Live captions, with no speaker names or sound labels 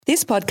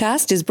This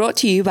podcast is brought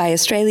to you by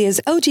Australia's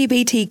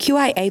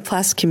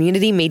LGBTQIA+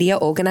 community media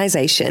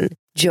organisation,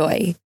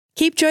 Joy.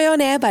 Keep Joy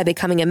on air by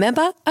becoming a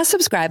member, a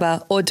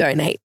subscriber, or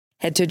donate.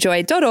 Head to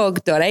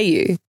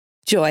joy.org.au.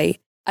 Joy,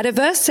 a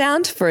diverse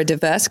sound for a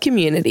diverse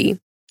community.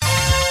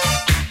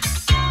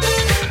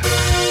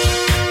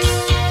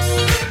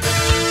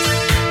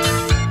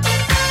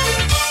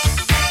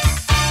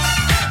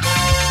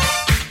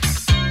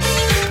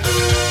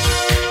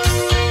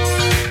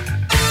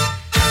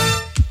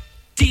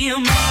 Dear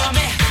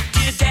mommy,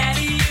 dear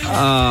daddy.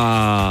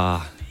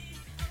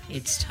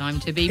 It's time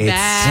to be It's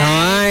back.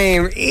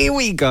 time. Here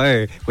we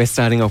go. We're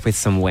starting off with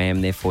some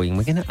Wham there for you.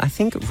 And I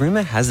think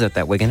rumour has it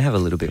that we're going to have a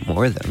little bit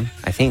more of them,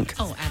 I think.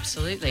 Oh,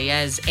 absolutely,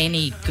 as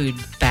any good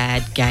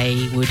bad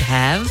gay would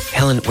have.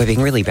 Helen, we're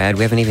being really bad.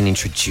 We haven't even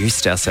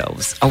introduced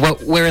ourselves. Oh, well,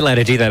 we're allowed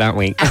to do that, aren't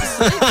we?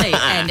 Absolutely,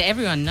 and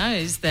everyone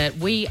knows that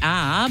we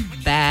are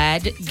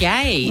bad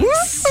gays.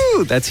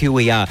 Woo! That's who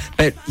we are.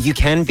 But you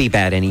can be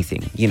bad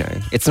anything, you know.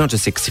 It's not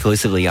just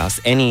exclusively us.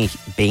 Any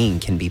being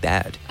can be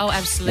bad. Oh,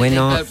 absolutely, We're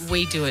not- but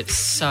we do it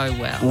so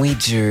well. We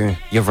do.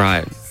 You're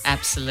right.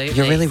 Absolutely.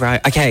 You're really right.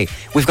 Okay,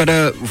 we've got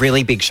a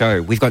really big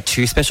show. We've got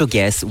two special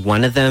guests.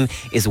 One of them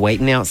is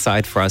waiting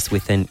outside for us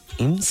with an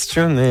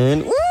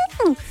instrument.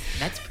 Woo!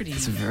 That's pretty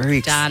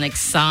very darn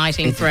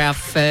exciting for our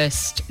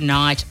first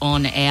night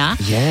on air.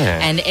 Yeah.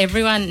 And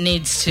everyone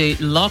needs to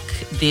lock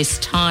this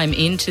time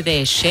into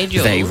their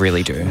schedule. They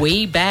really do.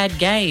 We Bad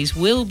Gays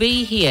will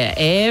be here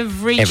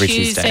every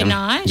Tuesday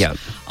night Yep.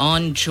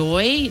 on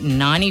Joy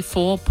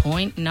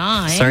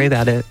 94.9. Sorry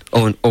about it.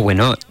 Or we're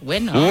not. We're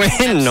not. We're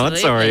not Absolutely.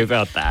 sorry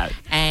about that.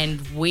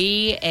 And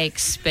we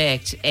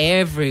expect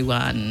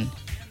everyone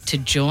to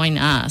join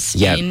us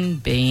Yep. in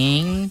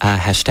being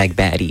Hashtag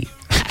baddie.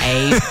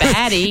 a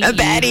baddie. A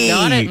baddie. You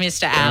got it,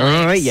 Mr.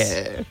 Alex. Oh,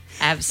 yeah.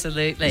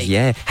 Absolutely.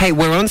 Yeah. Hey,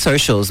 we're on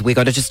socials. We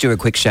got to just do a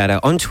quick shout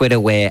out. On Twitter,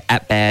 we're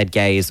at Bad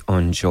Gays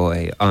on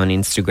Joy. On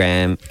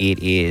Instagram, it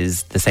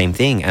is the same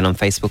thing. And on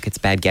Facebook, it's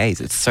Bad Gays.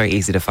 It's so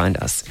easy to find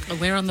us.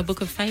 We're on the Book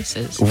of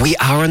Faces. We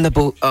are on the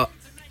book.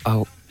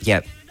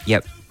 Yep.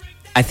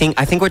 I think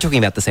we're talking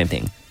about the same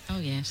thing. Oh,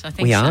 yes, I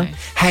think We so. are?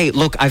 Hey,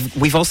 look,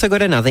 we've also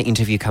got another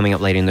interview coming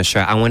up later in the show.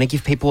 I want to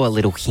give people a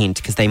little hint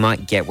because they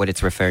might get what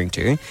it's referring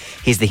to.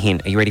 Here's the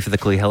hint. Are you ready for the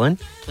clue, Helen?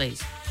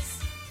 Please.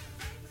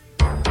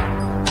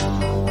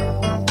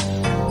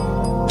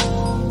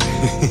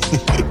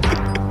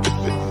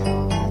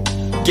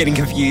 Getting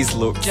confused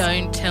looks.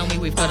 Don't tell me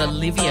we've got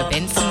Olivia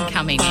Benson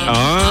coming in.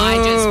 I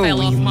just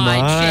fell off we my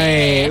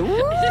chair.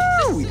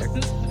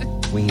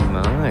 might. We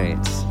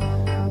might.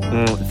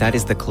 That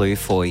is the clue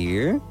for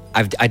you.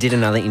 I did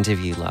another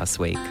interview last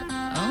week.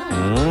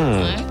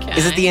 Oh, okay.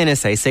 Is it the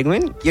NSA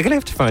segment? You're going to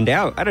have to find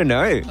out. I don't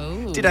know.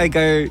 Ooh. Did I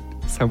go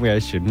somewhere I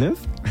shouldn't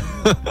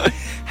have?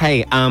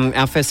 Hey,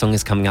 our first song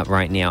is coming up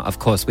right now. Of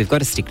course, we've got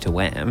to stick to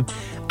Wham.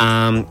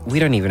 We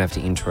don't even have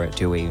to intro it,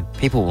 do we?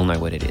 People will know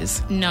what it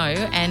is. No,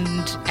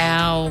 and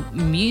our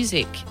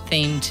music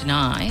theme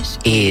tonight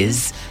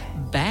Is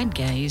Bad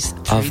Gays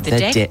Through of the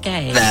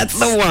Decades. That's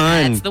the one.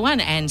 That's the one.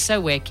 And so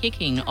we're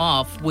kicking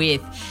off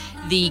with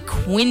the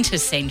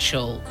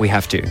quintessential We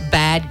have to.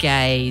 Bad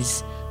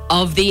Gays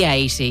of the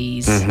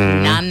 80s.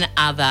 Mm-hmm. None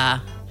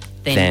other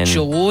than Then-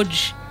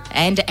 George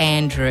and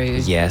Andrew.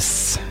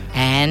 Yes.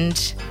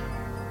 And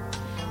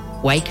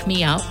Wake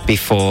Me Up.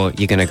 Before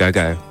you're going to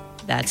go.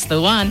 That's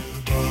the one.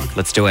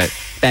 Let's do it.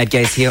 Bad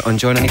Gays here on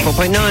Joy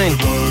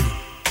 94.9.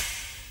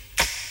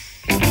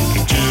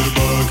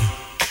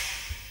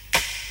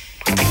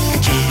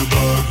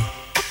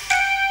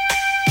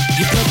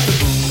 You put the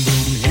boom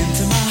boom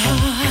into my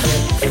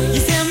heart.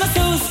 You send my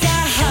soul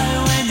sky high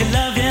when your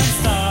loving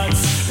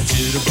starts. A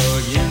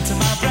jitterbug into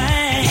my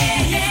brain.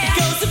 It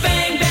goes to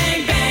bang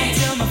bang bang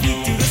till my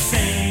feet do the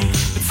same.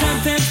 But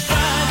something's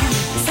bugging,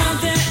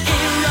 something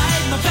ain't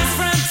right. My best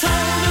friend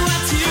told me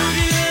what you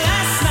did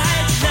last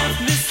night. You left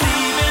me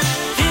sleeping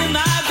in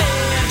my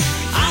bed.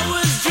 I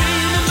was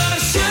dreaming, but I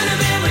should have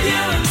been with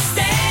you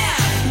instead.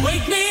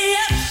 Wake me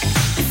up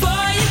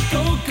before you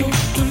go.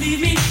 Don't leave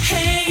me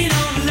hanging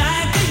on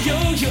like a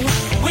yo-yo.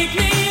 Wake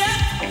me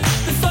up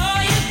before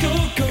you go.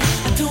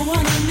 I don't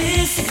wanna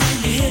miss it when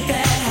you hit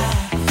that high.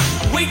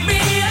 Wake me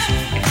up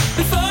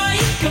before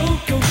you go.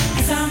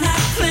 'Cause I'm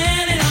not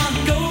planning on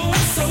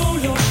going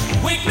solo.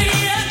 Wake me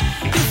up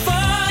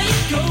before you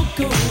go.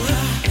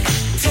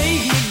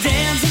 Take me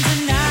dancing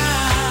tonight.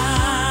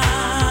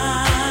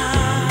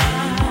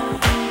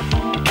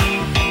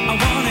 I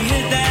wanna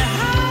hit that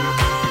high.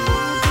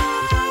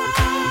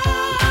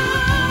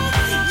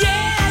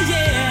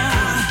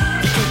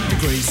 Yeah. You put the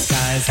gray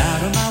skies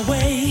out of my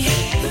way.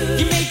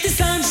 You make the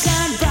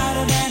sunshine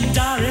brighter than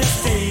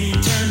Doris Day.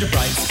 Turn the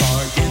bright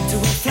spark into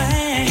a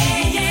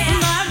flame.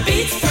 My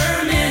beats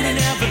per minute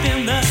never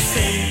been the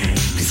same.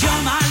 'Cause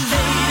you're my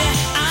lady,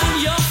 I'm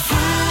your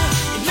fool.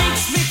 It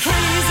makes me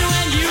crazy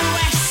when you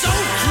act so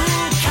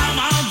cruel. Come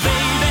on,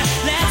 baby,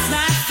 let's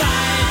not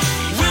fight.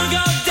 We'll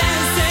go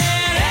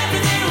dancing,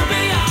 everything will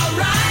be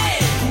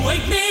alright.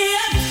 Wake me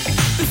up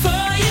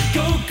before you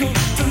go.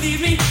 Don't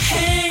leave me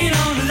hanging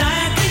on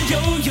like a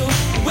yo-yo.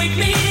 Wake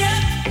me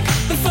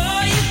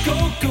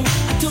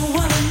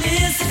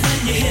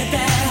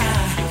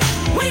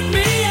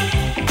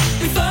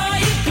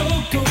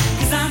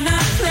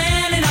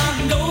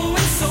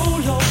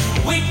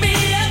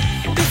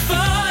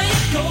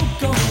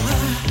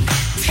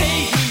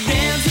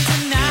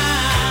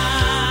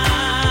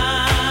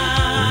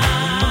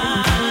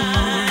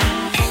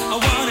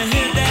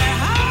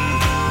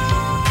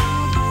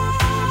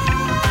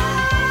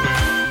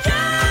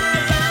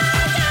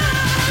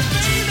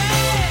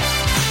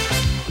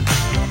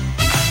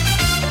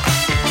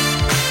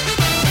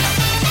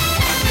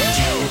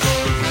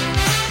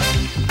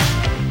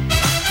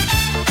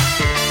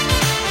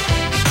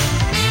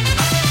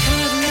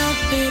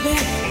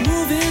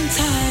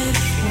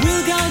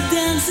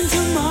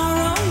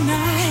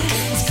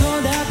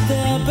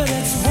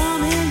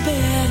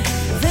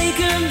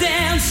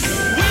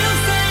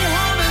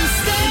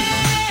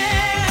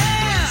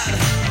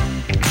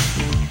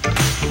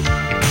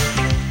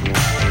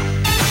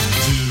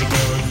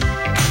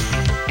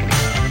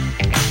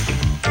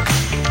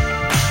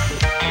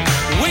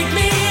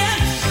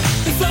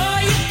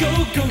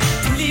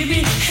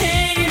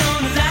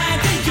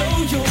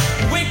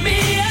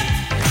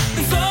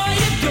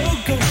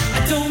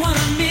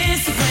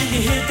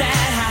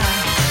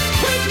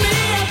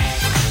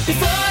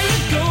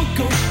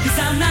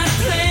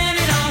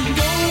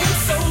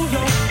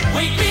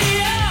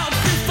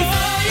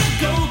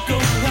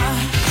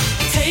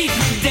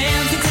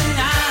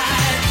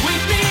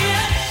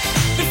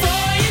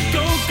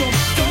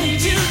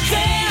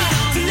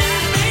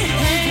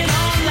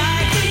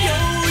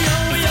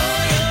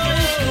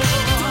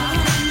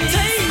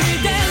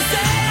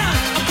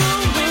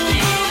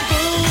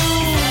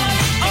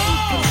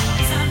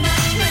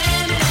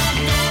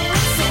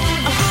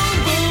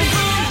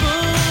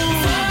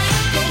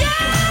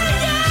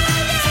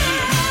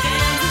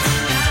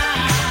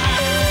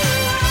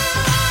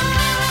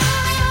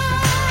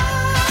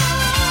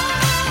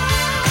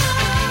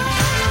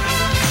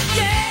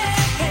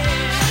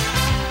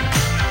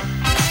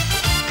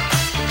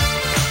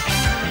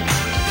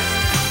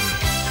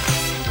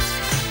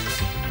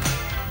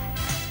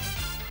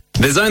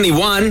There's only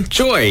one,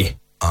 Joy.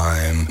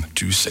 I'm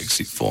too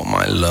sexy for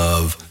my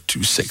love,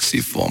 too sexy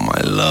for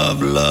my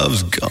love,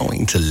 love's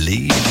going to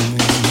leave me.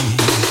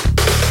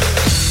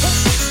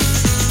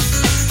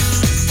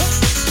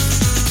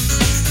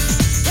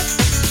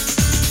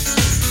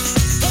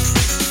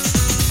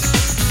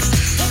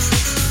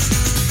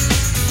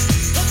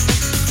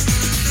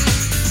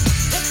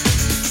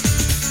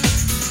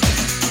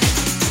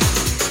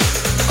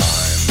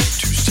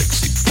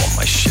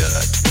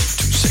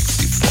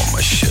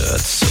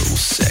 So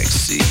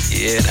sexy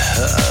it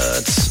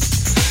hurts,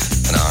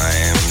 and I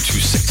am too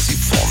sexy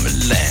for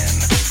Milan,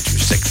 too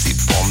sexy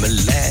for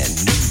Milan,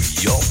 New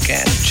York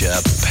and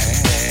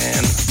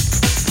Japan.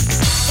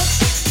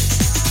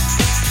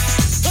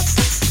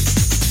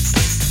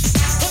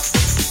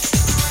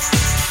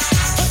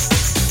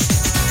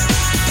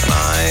 And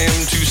I am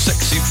too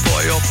sexy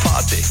for your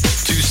party,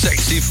 too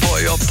sexy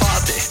for your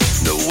party,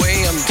 the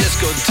way I'm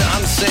disco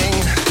dancing.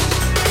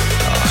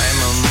 I'm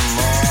a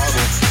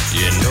model,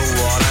 you know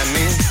what I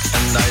mean,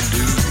 and I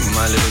do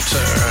my little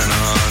turn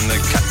on the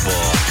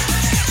catwalk.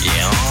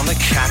 Yeah, on the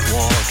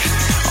catwalk,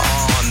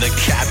 on the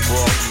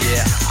catwalk.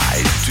 Yeah,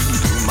 I do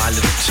my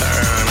little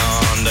turn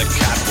on the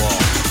catwalk.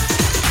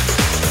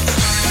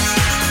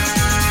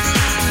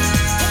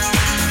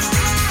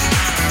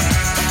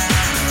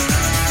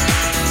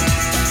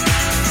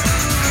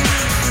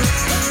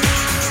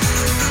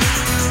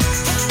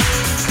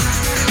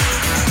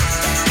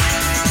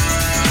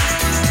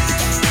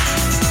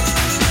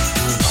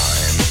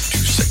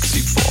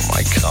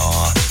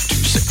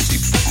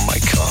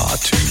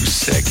 Too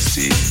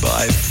sexy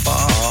by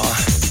far,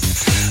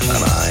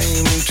 and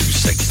I'm too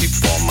sexy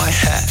for my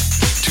hat,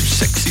 too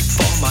sexy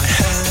for my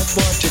hat.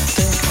 What you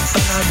think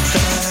about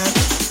that?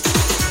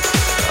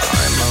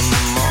 I'm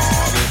a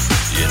model,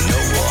 you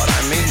know what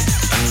I mean,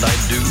 and I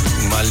do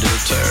my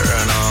little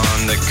turn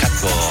on the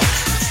catwalk.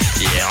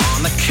 Yeah,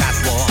 on the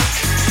catwalk,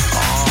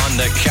 on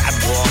the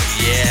catwalk.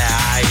 Yeah,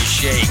 I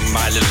shake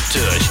my little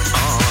tush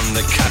on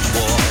the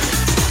catwalk.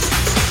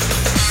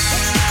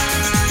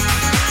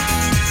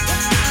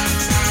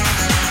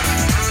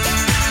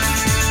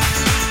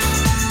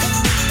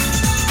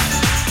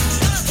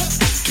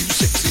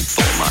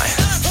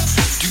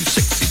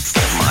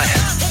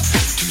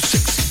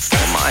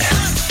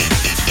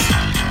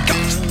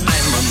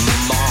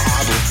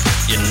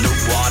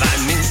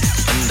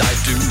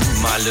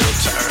 My little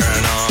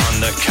turn on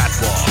the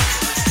catwalk.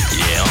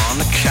 Yeah, on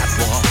the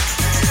catwalk.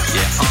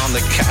 Yeah, on the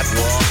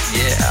catwalk.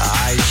 Yeah,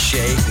 I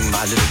shake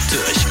my little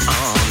tush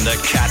on the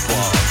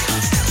catwalk.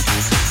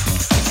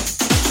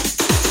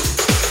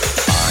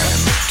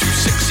 I'm too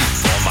sexy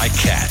for my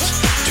cat,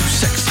 too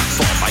sexy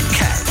for my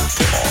cat.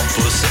 Poor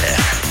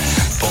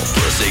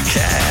pussy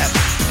cat.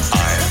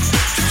 I'm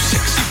too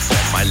sexy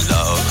for my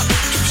love,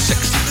 too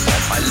sexy for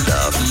my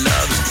love.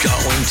 Love's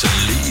going to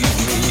leave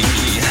me,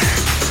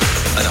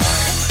 and I'm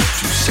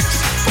too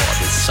sexy for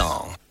this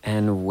song.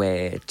 And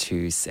we're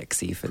too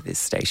sexy for this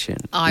station.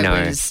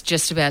 I was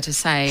just about to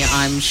say,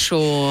 I'm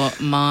sure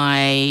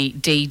my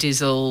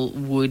D-Dizzle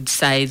would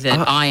say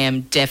that I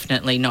am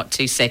definitely not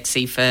too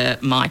sexy for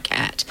my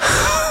cat.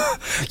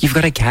 You've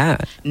got a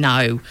cat?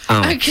 No.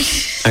 Oh.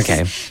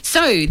 Okay.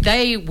 So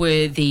they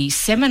were the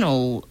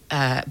seminal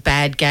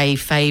bad gay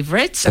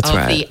favourites of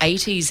the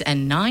 80s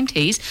and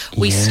 90s.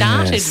 We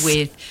started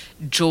with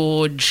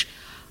George...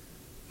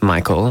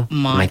 Michael.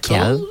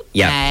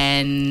 Yep.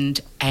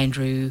 And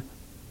Andrew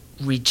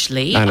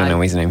Ridgeley. I don't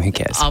know his name. Who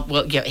cares?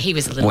 Well, yeah, he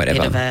was a little bit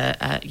of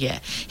a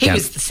He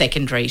was the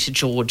secondary to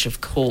George,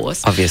 of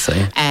course,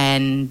 obviously,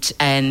 and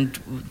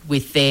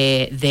with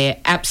their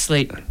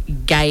absolute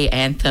gay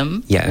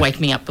anthem, "Wake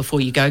Me Up Before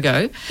You Go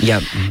Go."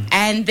 Yep.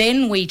 And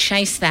then we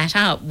chased that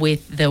up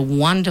with the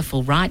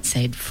wonderful Right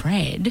Said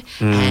Fred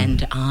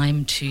and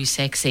 "I'm Too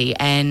Sexy."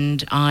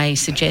 And I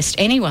suggest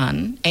any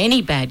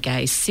bad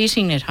gay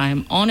sitting at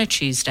home on a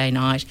Tuesday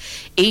night,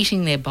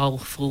 eating their bowl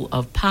full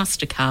of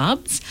pasta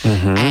carbs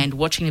and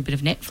watching a bit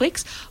of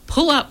Netflix,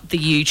 pull up the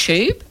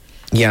YouTube,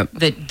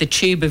 the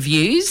tube of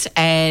views,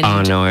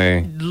 and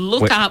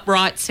look up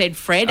Right Said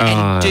Fred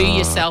and do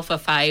yourself a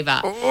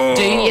favour.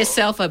 Do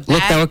yourself a bad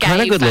Look, they were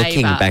kind of good favour.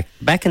 looking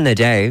back in the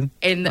day. Back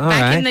in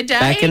the day?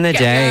 Back in the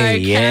day,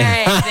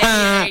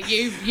 yeah.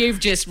 You've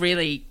just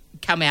really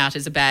come out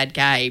as a bad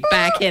gay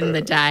back in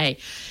the day.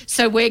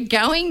 So we're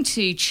going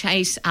to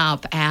chase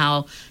up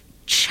our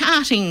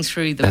charting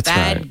through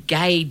the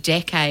gay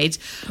decades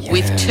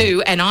with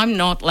two, and I'm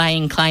not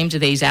laying claim to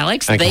these,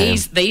 Alex. Okay.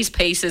 These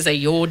pieces are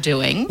your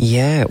doing.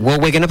 Yeah, well,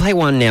 we're going to play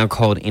one now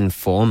called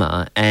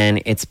Informer,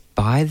 and it's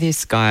by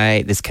this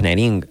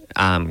Canadian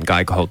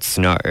guy called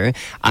Snow.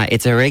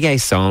 It's a reggae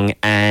song,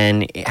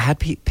 and it had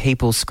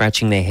people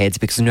scratching their heads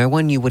because no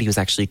one knew what he was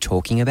actually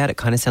talking about. It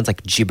kind of sounds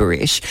like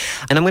gibberish.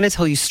 And I'm going to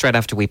tell you straight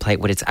after we play it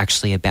what it's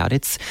actually about.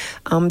 It's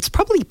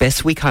probably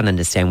best we can't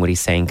understand what he's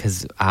saying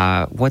because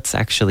what's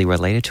actually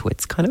related to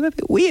it's kind of a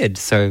bit weird.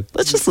 So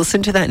let's just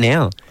listen to that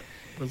now.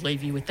 We'll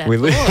leave you with that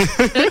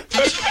thought.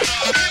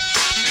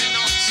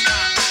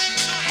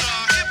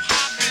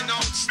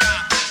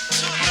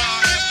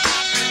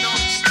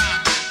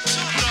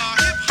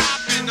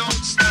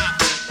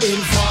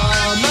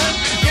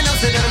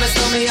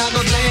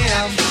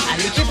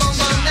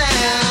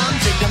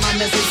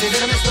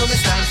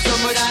 stand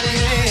somewhere down the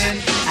lane.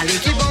 I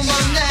like it boom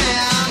boom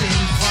damn.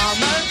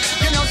 Informer,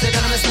 you know say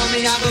that I'm a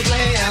snowman, I go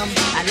glam.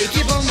 I like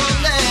it boom boom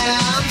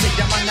damn. Take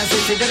the man that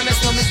say that I'm a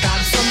snowman,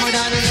 stand somewhere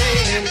down the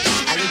lane.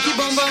 I like it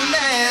boom boom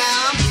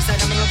damn. He said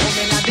I'm gonna come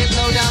in and they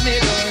blow down me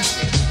door.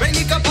 Bring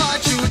the car part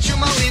through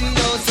my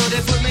window, so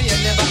they put me in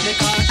the back of the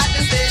car at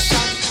the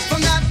station.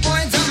 From that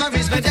point on, I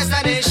reach my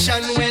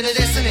destination, where the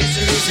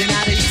destination reaching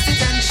out of east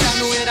detention.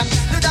 Where I'm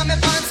look at my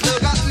pants,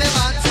 look at my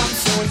bottom,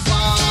 so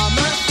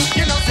informer.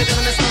 You know, say that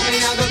I'm a snowman,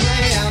 I go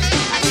glam.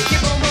 I like it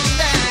boom boom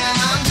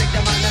down. Take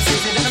the man that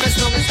says that I'm a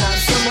snowman, stand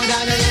somewhere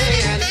down the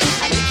lane.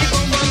 I like it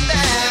boom boom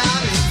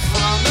down.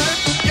 Informer,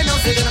 you know,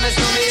 say that I'm a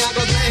snowman, I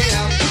go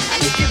glam. I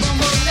like it boom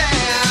boom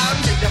down.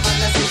 Take the man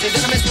that says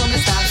that I'm a snowman,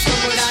 stand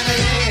somewhere down the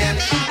lane.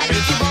 I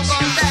like it boom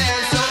boom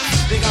down. So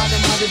because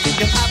them all they think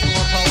them have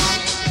more power.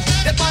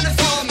 They on the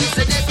phone, me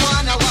say they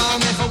wanna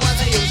want me. If I want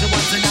to use it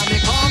once and now me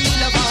call me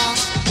lover.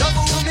 Love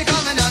who me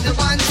calling on the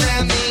one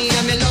tell me.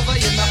 And me lover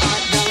in my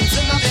heart down to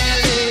my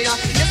belly.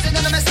 Yes, and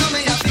then I mess on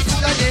me, I feel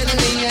cool, I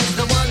diddly. Yes,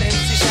 the one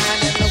empty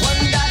shine and the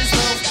one that is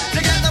low.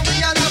 Together we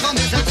are love, I'm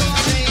a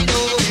tornado.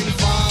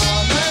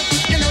 Informer,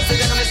 you know, say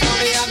that I mess on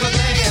me, I go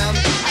glam.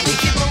 I need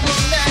keep on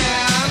boom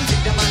down.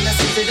 Take the man that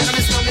says that I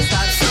mess on me,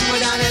 start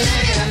somewhere down the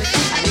lane.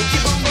 I need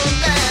keep on boom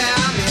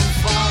down.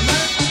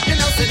 Informer, you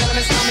know, say that I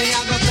mess on me,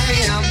 I go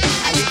glam.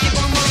 I need keep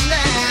on boom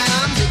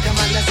down. Take the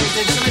man that says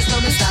that I mess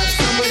on me, start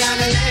somewhere down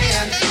the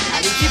lane. I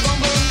need keep on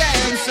boom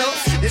down. So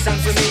listen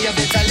for me, you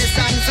better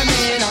listen for me,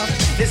 you know.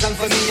 Listen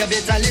for me, you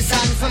better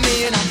listen for me,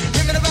 you know.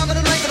 Give me the rubber,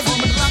 the microphone,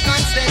 but the rock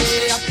and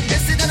stay.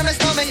 Yes, see that I mess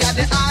on me, yeah,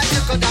 the art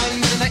you go down.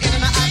 But in the in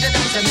and out the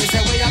dance, and me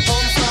say where you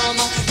come from.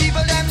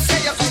 People them say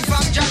you come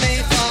from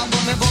Jamaica,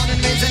 but me born and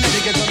raised in the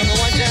ghetto, don't know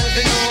what else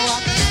they know.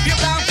 You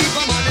brown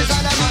people, man, is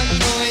all a man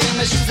know. Yeah,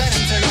 my shoes are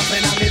empty up,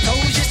 and my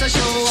toes just to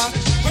show up.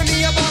 When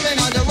me a ballin'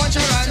 on the watch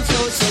around, so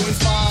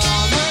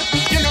informer.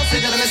 You know, say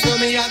that I mess on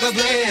me, I go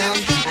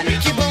blame. And we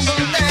keep on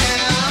boom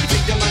down.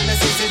 Take the man that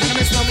says that I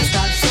mess on me,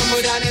 start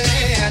somewhere down the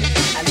lane.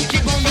 And we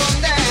keep on boom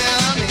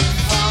down.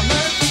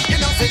 Informer, you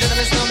know, say that I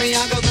mess on me,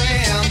 I go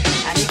blame.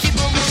 And we keep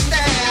on boom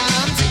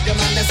down. Take the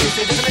man that says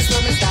that I mess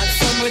on me, start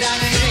somewhere down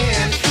the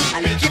lane.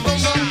 And we keep on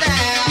boom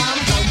down.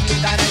 Come to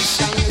that nice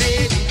young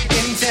lady,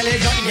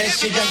 intelligent,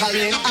 yes, she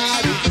juggling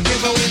hard.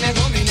 Give her when I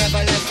go, me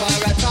never left for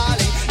a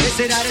tally. They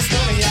say that it's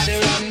me at the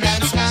rum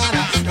dance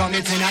nana. Come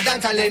it in a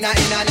dance, I in a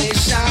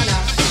nation.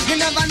 You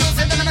never know,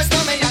 say that I'm a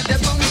stomach at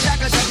the bone shack.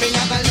 Shut me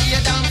up and lay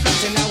down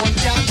flat in a one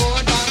can't go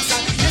dance.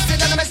 You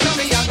say that I'm a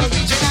stomach, I go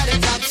reaching at the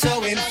top,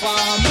 so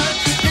informer.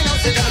 You know,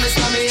 say that I'm a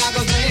stomach, I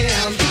go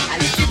glam. And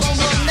you keep on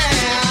going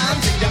down.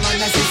 Take the man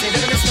that say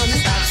that I'm a stomach,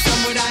 start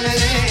somewhere down the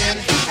lane.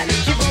 And you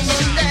keep on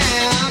going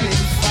down.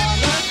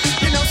 Informer,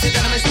 you know, say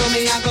that I'm a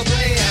stomach, I go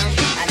glam.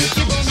 And you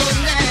keep on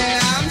going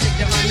down. Take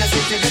the man that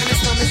say that I'm a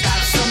stomach,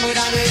 start somewhere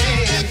down the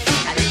lane.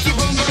 And you keep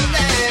on going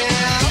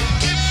down.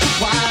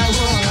 Why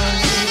would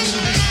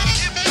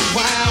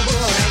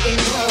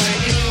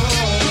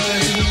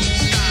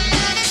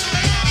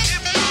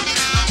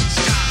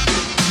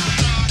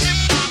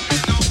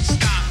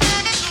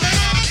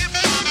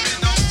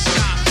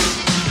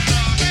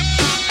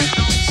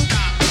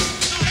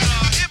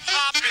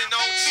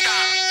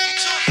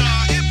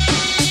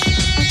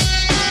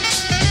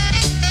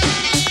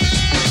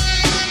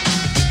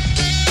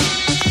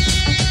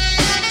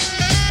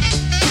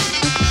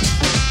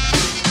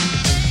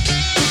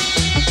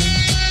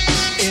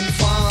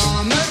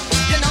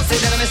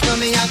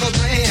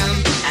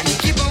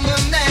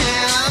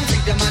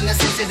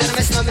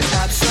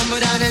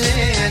somewhere down the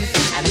lane.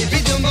 And if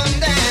you don't boom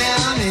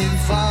down,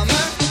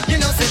 informer, you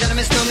know, say that I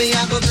miss me,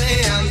 I go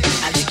blame.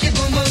 And you keep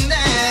boom boom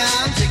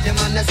down. Take the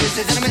man that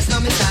says that I miss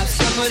me, stop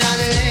somewhere down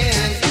the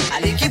lane.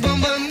 And you keep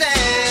boom boom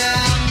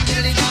down.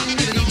 Diddly dong,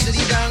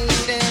 diddly dong,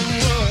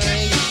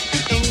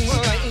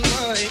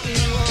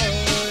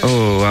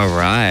 Oh, all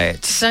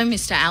right. So,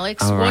 Mr.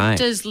 Alex, All what right.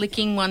 does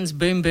licking one's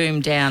boom boom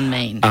down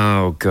mean?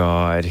 Oh,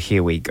 God.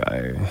 Here we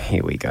go.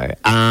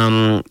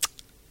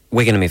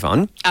 We're going to move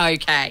on.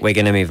 Okay. We're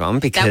going to move on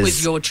because... That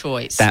was your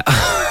choice.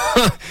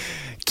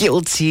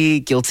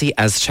 Guilty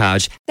as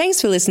charged.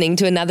 Thanks for listening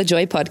to another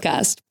Joy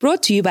podcast,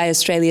 brought to you by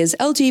Australia's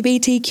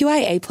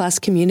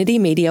LGBTQIA+ community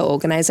media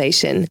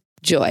organisation,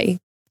 Joy.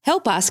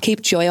 Help us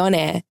keep Joy on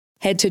air.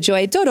 Head to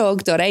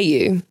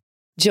joy.org.au.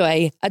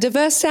 Joy, a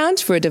diverse sound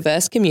for a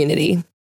diverse community.